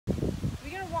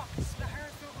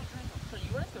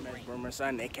from her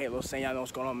son, aka Lil Shay. Y'all know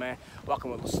what's going on, man.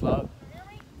 Walking with Lil Slug.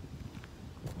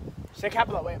 Say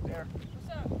capalot way up there. What's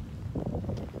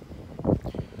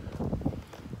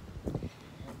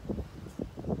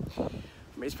up?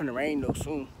 It's gonna rain though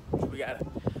soon. So we gotta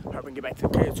hurry and get back to the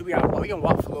crib. So we gonna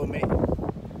walk for a little minute.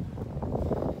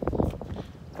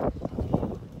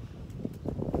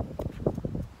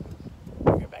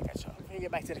 Get back at y'all. We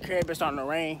get back to the crib. It's starting to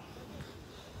rain.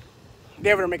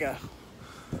 They're gonna make a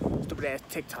stupid ass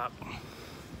TikTok.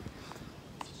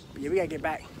 But yeah, we gotta get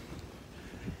back.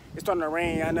 It's starting to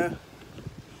rain, y'all know.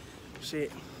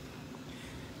 Shit.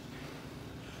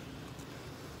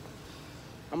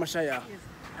 I'm gonna show y'all.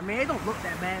 I mean, it don't look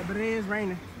that bad, but it is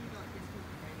raining.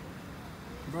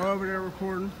 Bro over there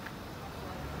recording.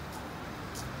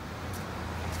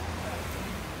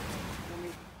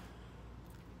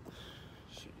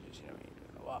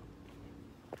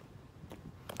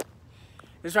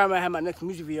 This is where I'm gonna have my next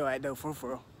music video at though, for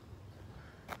real.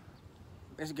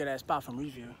 It's a good ass spot for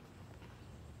music video.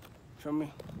 Feel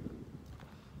me?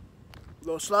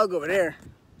 Little slug over there.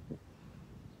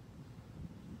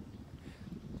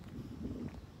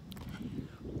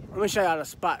 Let me show y'all the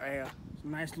spot right here. It's a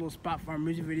nice little spot for our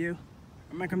music video.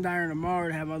 I might come down here tomorrow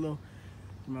to have my little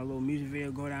music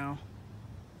video go down.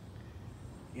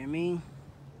 You know what I mean?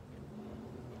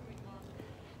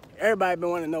 Everybody been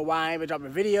wanting to know why I ain't been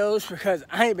dropping videos, because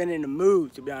I ain't been in the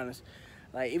mood, to be honest.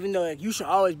 Like, even though like, you should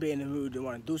always be in the mood to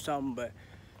want to do something, but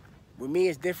with me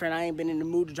it's different. I ain't been in the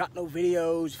mood to drop no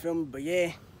videos, you feel me? But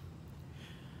yeah,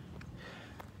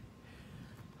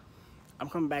 I'm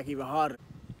coming back even harder.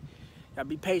 Y'all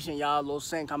be patient, y'all. Lil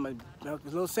Shay coming.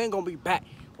 Lil Shay gonna be back.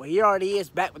 Well, he already is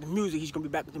back with the music. He's gonna be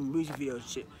back with the music videos and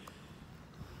shit.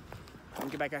 Let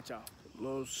me get back at y'all.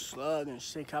 Lil Slug and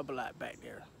Shay capalot back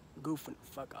there, goofing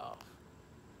the fuck off.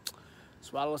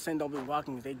 That's why Lil Shay don't be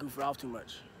walking, because they goof off too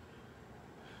much.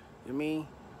 You know what I mean?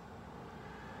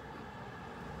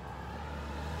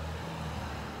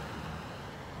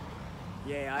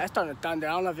 Yeah, it's starting to thunder.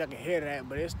 I don't know if y'all can hear that,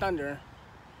 but it's thundering.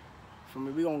 For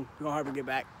me, we gonna hurry get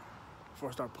back before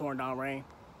it start pouring down rain.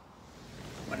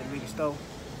 But the video stove.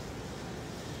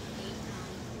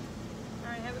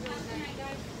 All right, have a good night,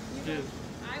 guys. You too.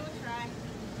 I will try.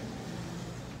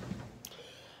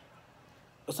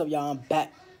 What's up, y'all? I'm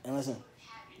back. And listen,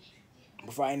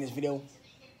 before I end this video,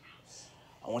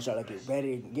 I want y'all to get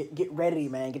ready. Get ready,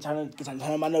 man. Get time to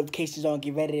turn my notifications on.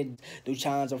 Get ready to do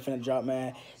challenges I'm finna drop,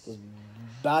 man. This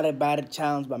Body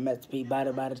challenge by Master P.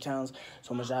 Body challenge.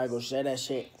 So much y'all go share that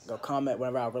shit. Go comment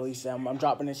whenever I release it. I'm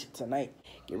dropping this shit tonight.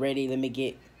 Get ready. Let me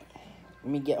get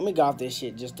off this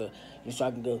shit just so I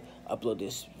can go upload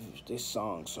this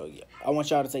song. So yeah, I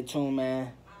want y'all to stay tuned,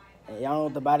 man. And y'all know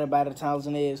what the Body challenge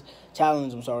is.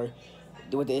 Challenge, I'm sorry.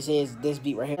 What this is, this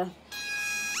beat right here.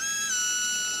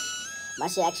 My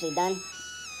shit actually done.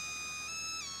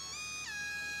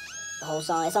 The whole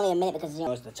song. It's only a minute because, you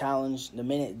know, it's the challenge.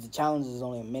 The challenge is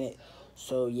only a minute.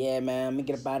 So yeah, man, let me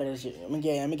get up out of this shit. Let me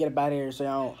get up out of here so I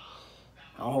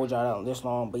don't hold y'all out this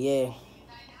long. But yeah,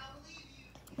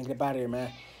 let me get up out of here,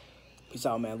 man. Peace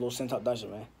out, man. Lil Shay talk that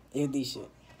shit, man. It's this shit.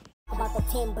 About the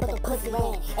 10, but the pussy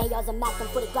ran. ARs and Mac,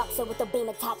 for the Glock, so with the beam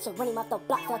attached. Running off the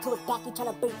block, fell to his back, you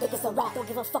tryna breathe, think it's a rap. Don't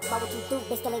give a fuck about what you do,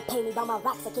 bitch, still ain't pay me by my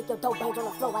rocks. I kick your dope bangs on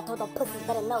the floor, I told the pussies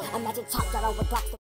better know. Imagine top, got over blocks.